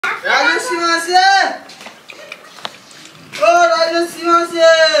আছে ও রাজসীমা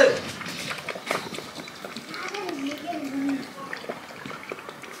আছে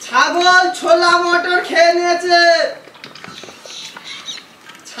ছাগল ছোলা মটর খেয়ে নিয়েছে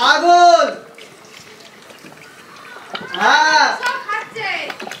ছাগল হ্যাঁ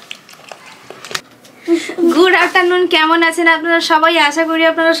গুড আফটারনুন। কেমন আছেন আপনারা সবাই? আশা করি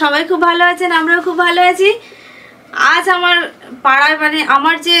আপনারা সবাই খুব ভালো আছেন, আমরাও খুব ভালো আছি। আজ আমার পাড়ায় মানে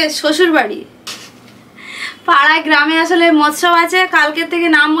আমার যে শ্বশুর বাড়ি পাড়ায় গ্রামে আসলে মৎসব আছে, কালকের থেকে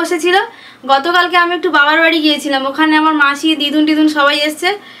নাম বসেছিল। গতকালকে আমি একটু বাবার বাড়ি গিয়েছিলাম, ওখানে আমার মাসি দিদুন টিদুন সবাই এসছে,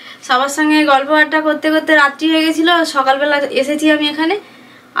 সবার সঙ্গে গল্প আড্ডা করতে করতে রাত্রি হয়ে গেছিলো। সকালবেলা এসেছি আমি এখানে,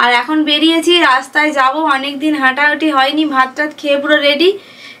 আর এখন বেরিয়েছি রাস্তায় যাব। অনেক দিন হাঁটাহাঁটি হয়নি, ভাত টাত খেয়ে পুরো রেডি,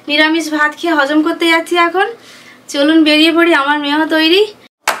 নিরামিষ ভাত খেয়ে হজম করতে যাচ্ছি এখন। চলুন বেরিয়ে পড়ি, আমার মেয়েও তৈরি।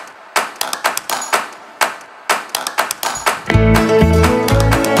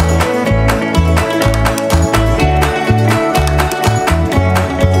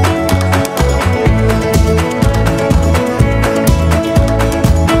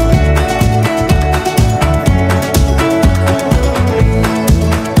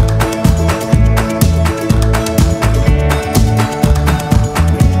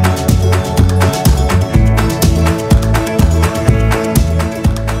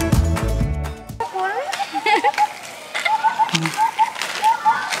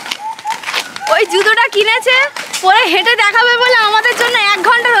 ওই জুতোটা কিনেছে পরে হেঁটে দেখাবে বলে আমাদের জন্য 1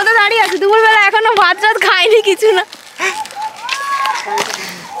 ঘন্টা রোদে দাঁড়িয়ে আছে। দুপুরবেলা এখনো ভাত টাত খাইনি, কিছু না।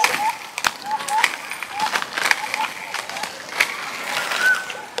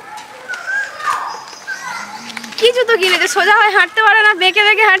 কি জুতো কিনেছে? সোজা হয়ে হাঁটতে পারে না, বেঁকে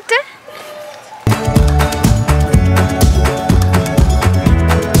বেঁকে হাঁটছে।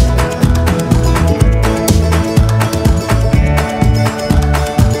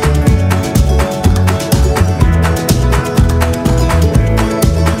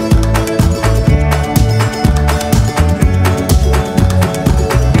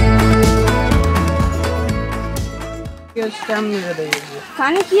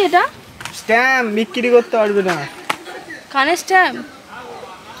 কানে কি এটা? স্ট্যাম্প বিক্রি করতে পারবে না। কানে স্ট্যাম্প?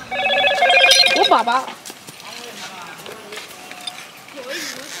 ও বাবা,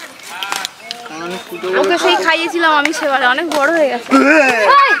 ওকে সেই খাইয়েছিলাম আমি সেবারে, অনেক বড় হয়ে গেছে।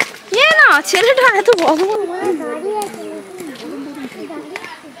 এ না ছেলেটা এত বড়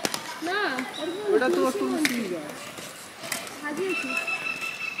না, ওটা তো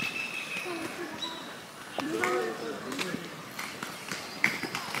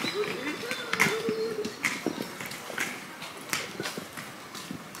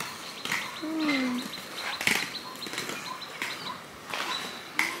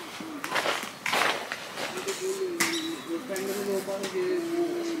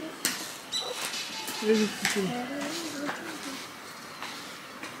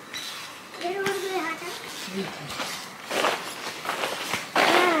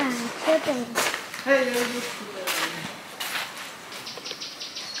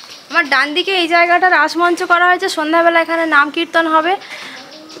আমার ডান দিকে এই জায়গাটা রাসমঞ্চ করা হয়েছে। সন্ধ্যাবেলা এখানে নাম কীর্তন হবে,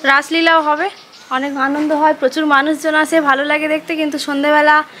 রাসলীলাও হবে, অনেক আনন্দ হয়, প্রচুর মানুষজন আসে, ভালো লাগে দেখতে। কিন্তু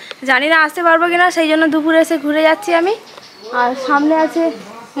সন্ধ্যাবেলা জানি না আসতে পারবো কিনা, সেই জন্য দুপুরে এসে ঘুরে যাচ্ছি আমি। আর সামনে আছে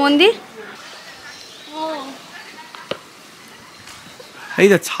মন্দির। এই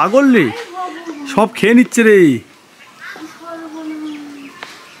যা ছাগল রে, সব খেয়ে নিচ্ছে রে।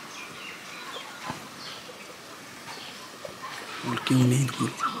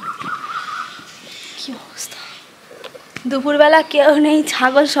 কি অবস্থা, দুপুরবেলা কেউ নেই,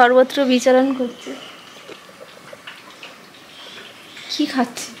 ছাগল সর্বত্র বিচরণ করছে। কি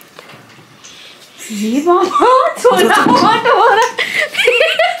খাচ্ছে?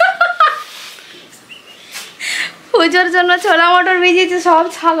 পুজোর জন্য ছোলা মটর ভিজিয়েছে, সব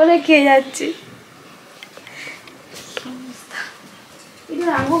ছাগলে খেয়ে যাচ্ছে।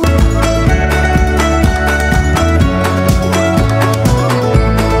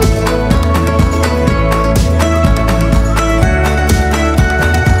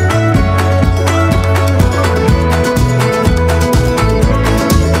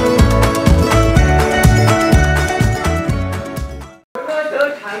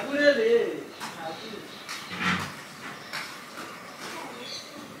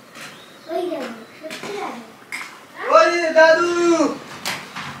 দাদু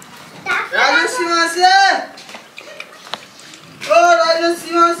রাজসীমা আছে ও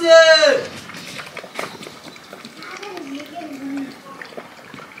রাজসীমা আছে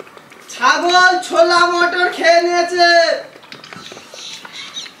ছাগল ছোলা মটর খেয়ে নিয়েছে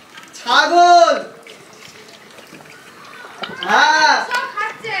ছাগল হ্যাঁ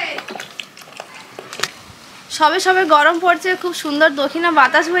সবে সবে গরম পড়ছে, খুব সুন্দর দক্ষিণা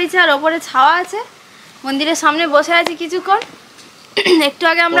বাতাস বইছে আর ওপরে ছাওয়া আছে। মন্দিরের সামনে বসে আছি কিছুক্ষণ। একটু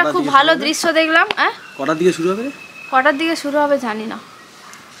আগে আমরা খুব ভালো দৃশ্য দেখলাম। কটার দিকে শুরু হবে? কটার দিকে শুরু হবে জানি না,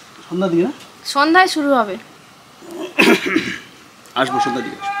 সন্ধ্যার দিকে না? সন্ধ্যায় শুরু হবে। আসবো সন্ধ্যার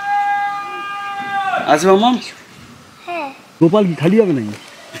দিকে। আসবে মামা? হ্যাঁ। গোপাল কি খালি হবে নাকি?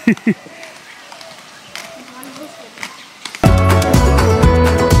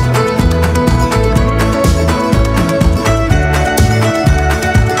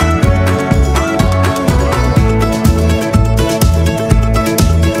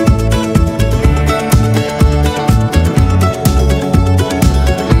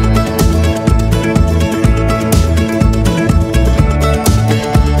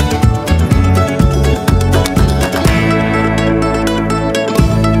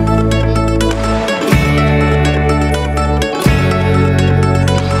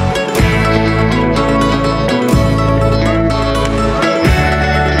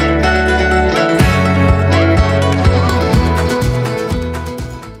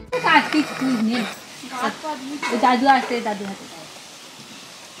 দাদু আসছে, দাদু হাতে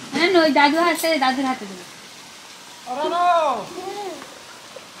হ্যাঁ ওই দাদু আসছে, দাদুর হাতে দেবো।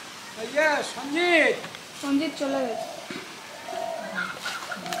 সঞ্জিত চলে গেছে।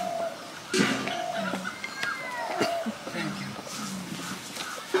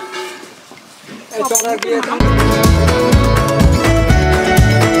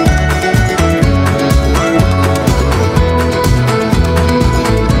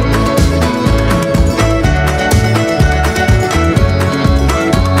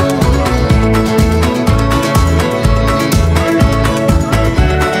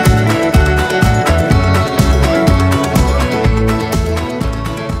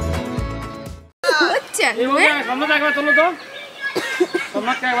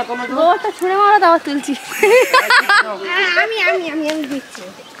 ছুঁড়ে মারা দাওয়া তুলছি।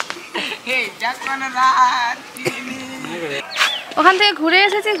 ওখান থেকে ঘুরে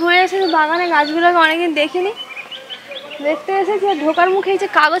এসেছি, বাগানে গাছগুলোকে অনেকদিন দেখিনি, দেখতে এসেছি। আর ঢোকার মুখে এই যে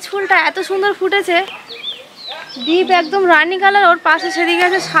কাগজ ফুলটা এত সুন্দর ফুটেছে, ডিপ একদম রানি কালার, ওর পাশে সেদিকে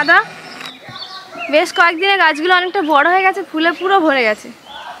আছে সাদা। বেশ কয়েকদিনে গাছগুলো অনেকটা বড় হয়ে গেছে, ফুলে পুরো ভরে গেছে।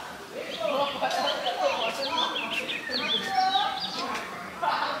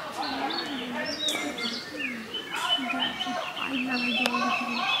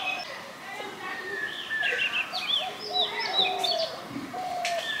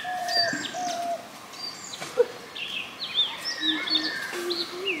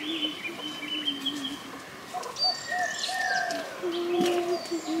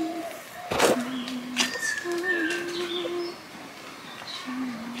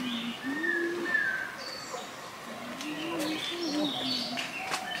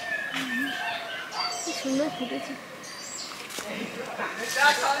 সুন্দর ফুটেছে।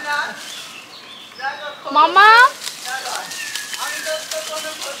 মামা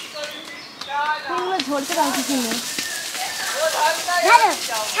ঝরতে পারছি সুন্দর,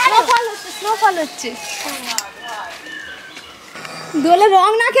 স্নোফল হচ্ছে। দোলে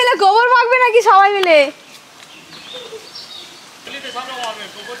রং না খেলে গোবর মাখবে নাকি সবাই মিলে?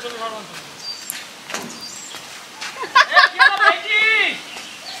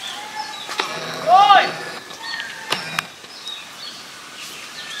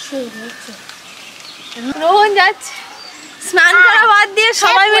 রোহন যাচ্ছে স্নান করা বাদ দিয়ে,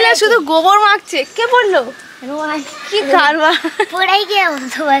 সবাই মিলে শুধু গোবর মাখছে। কে বললো? কি কারবার, পড়াই গিয়ে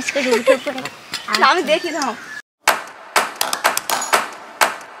অভ্যাস করে উঠে পড়ে। আমি দেখি দাও।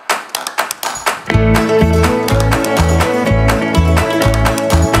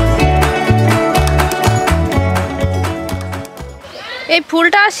 এই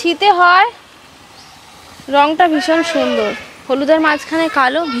ফুলটা শীতে হয়, রংটা ভীষণ সুন্দর, হলুদের মাঝখানে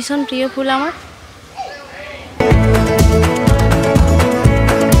কালো, ভীষণ প্রিয় ফুল আমার।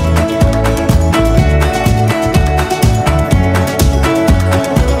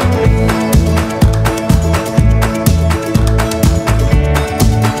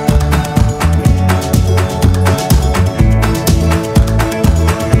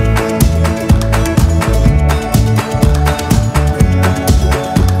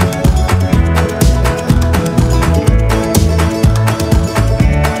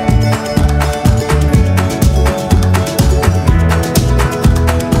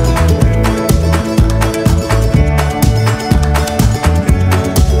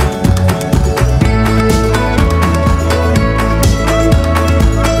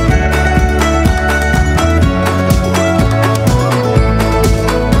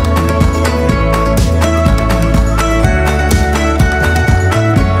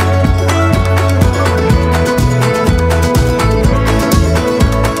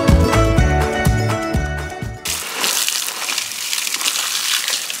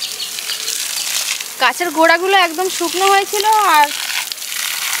 গোড়াগুলো একদম শুকনো হয়েছিল। আর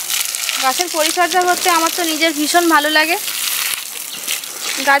গাছের পরিচর্যা করতে আমার তো নিজের ভীষণ ভালো লাগে।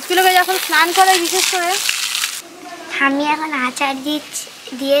 গাছগুলোকে যখন স্নান করে, বিশেষ করে আমি এখন আচার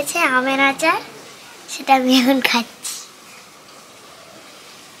দিয়েছে, আমের আচার, সেটা আমি এখন খাচ্ছি।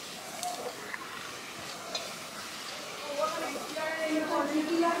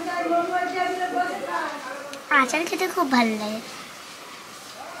 আচার খেতে খুব ভালো লাগে।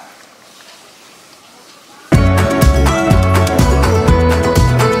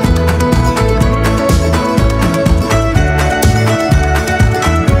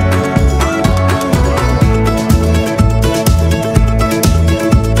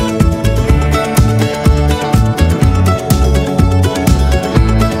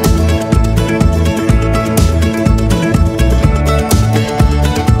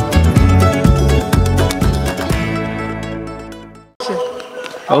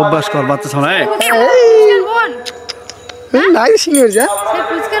 অভ্যাস কর বাচ্চা শোনায় ফুচকার বোন, নাই সিনিয়র যা। সে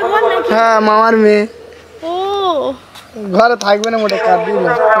ফুচকার বোন নাকি? হ্যাঁ, মামার মেয়ে। ও ঘরে থাকবে না, মোটে কাঁদ দিল,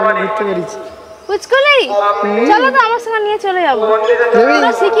 ঘুরতে বেরিয়েছি। ফুচকুলি, চলো তো আমার সঙ্গে নিয়ে চলে যাবো। পুরো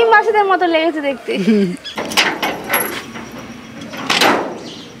সিকিম বাসীদের মতো লেগেছে দেখতে।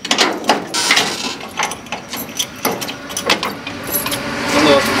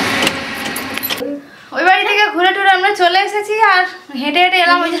 ওই বাড়ি থেকে ঘুরে টুরে আমরা চলে এসেছি, আর হেঁটে হেঁটে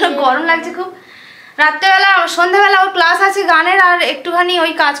এলাম, ওই জন্য গরম লাগছে খুব। রাত্রেবেলা, সন্ধ্যেবেলা ওর ক্লাস আছে গানের, আর একটুখানি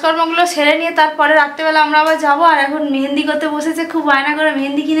ওই কাজকর্মগুলো সেরে নিয়ে তারপরে রাত্রেবেলা আমরা আবার যাবো। আর এখন মেহেন্দি করতে বসেছে, খুব বায়না করে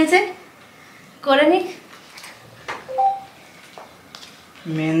মেহেন্দি কিনেছে, করে নিক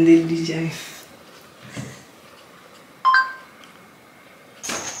মেহেন্দির ডিজাইন।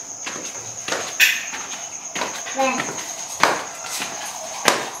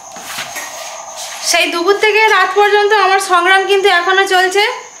 সেই দুপুর থেকে রাত পর্যন্ত আমার সংগ্রাম কিন্তু এখনো চলছে।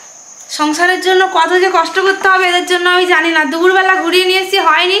 সংসারের জন্য কত যে কষ্ট করতে হবে এদের জন্য আমি জানি না। দুপুরবেলা ঘুরিয়ে নিয়ে এসেছি,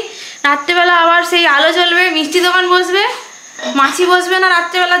 হয়নি। রাত্রেবেলা আবার সেই আলো জ্বলবে, মিষ্টি দোকান বসবে, মাছি বসবে না,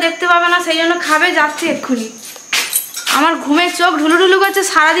 রাত্রেবেলা দেখতে পাবে না, সেই জন্য খাবে, যাচ্ছে এক্ষুনি। আমার ঘুমের চোখ ঢুলুঢুলু করছে,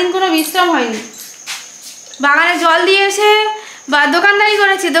 সারাদিন কোনো বিশ্রাম হয়নি। বাগানে জল দিয়ে এসে বা দোকানদারি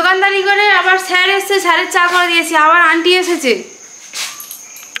করেছি, দোকানদারি করে আবার স্যার এসছে, স্যারের চা করে দিয়েছি, আবার আন্টি এসেছে।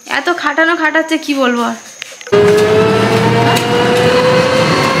 এত খাটানো খাটাচ্ছে, কি বলবো আর।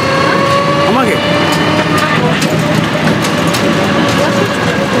 আমাকে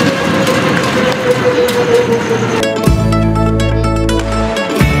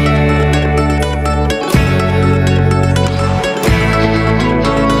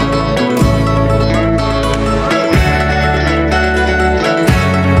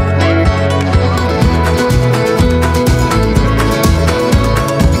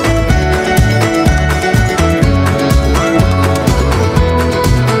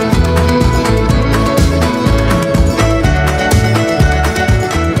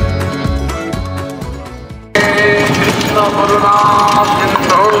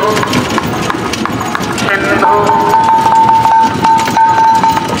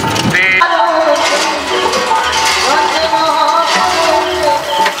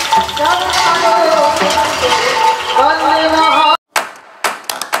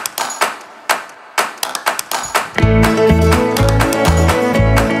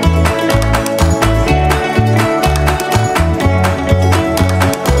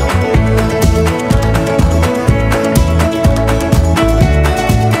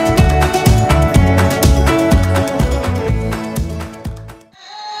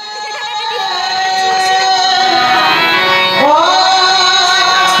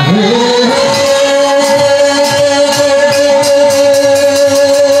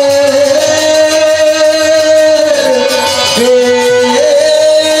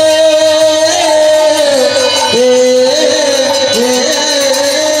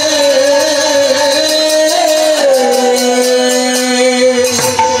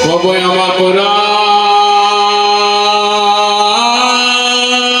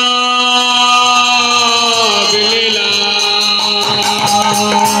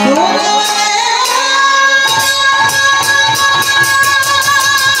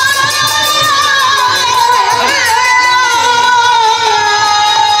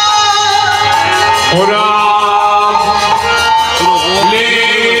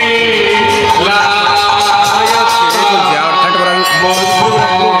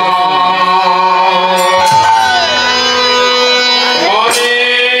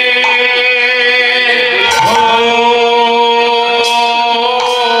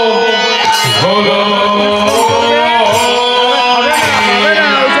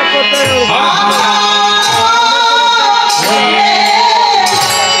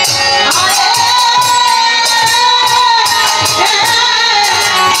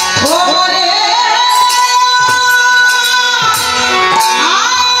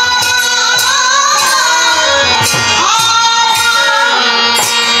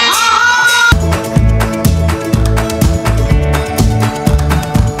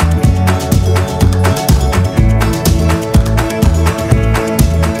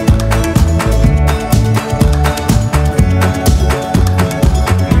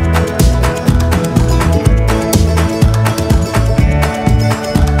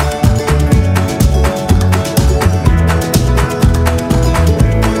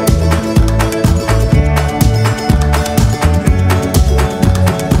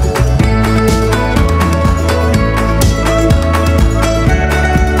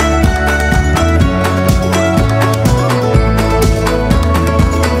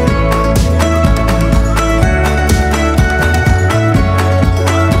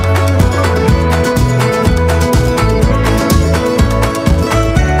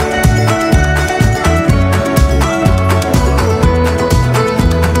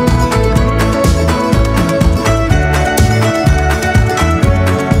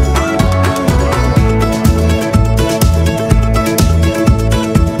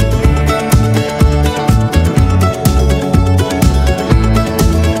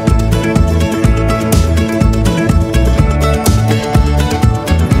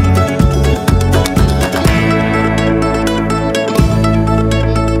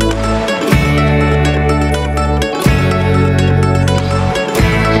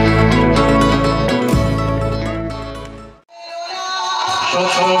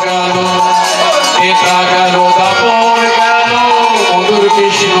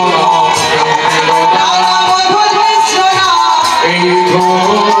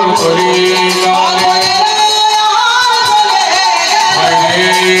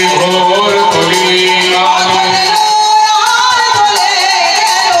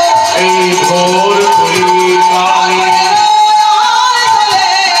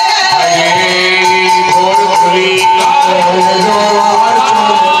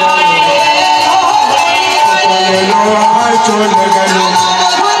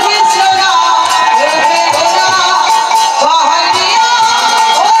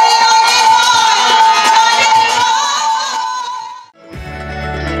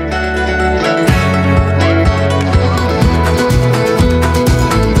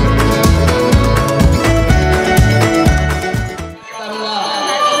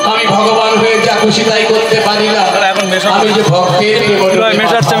খুশি তাই করতে পারি না। আমি যে ভক্তের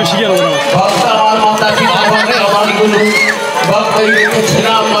মেশাচ্ছে আমি শিখে নেবো ভক্ত আমার মাতা পিতা আমার গুরু ভক্তের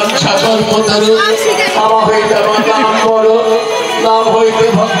ছিলাম বাচ্চা কল্পতরু নাম হইতে আমার নাম বড় নাম হইতে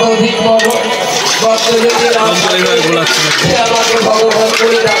ভক্ত অধিক বড় ভক্ত যদি আমাকে ভগবান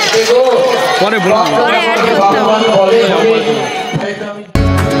করে রাখতে গো পরে ভগবান বলে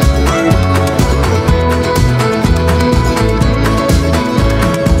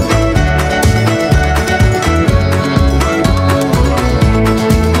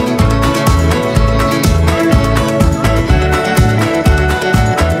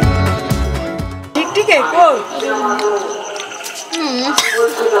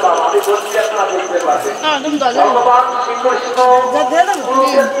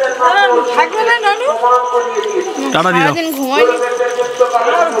টাটা দিয়ে দাও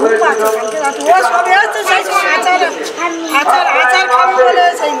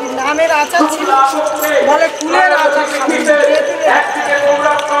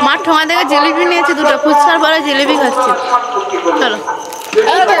মা ঠোঙা থেকে জিলিপি নিয়েছে দুটো ফুচকার পরে জিলিপি খাচ্ছে চলো